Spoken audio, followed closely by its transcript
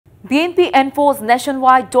BNP enforced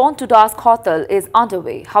nationwide dawn to dusk hustle is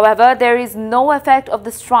underway. However, there is no effect of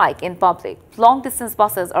the strike in public. Long-distance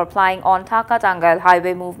buses are plying on Dhaka-Tangail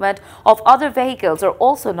highway. Movement of other vehicles are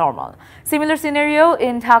also normal. Similar scenario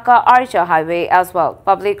in Dhaka-Aricha highway as well.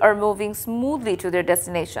 Public are moving smoothly to their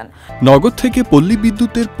destination. নগদ থেকে পল্লী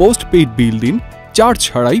বিদ্যুতের postpaid bill দিন charge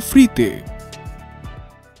ছাড়াই ফ্রিতে।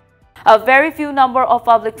 A very few number of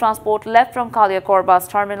public transport left from Kaliakor bus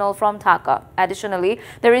terminal from Dhaka. Additionally,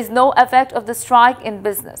 there is no effect of the strike in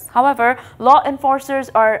business. However, law enforcers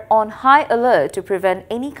are on high alert to prevent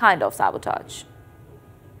any kind of sabotage.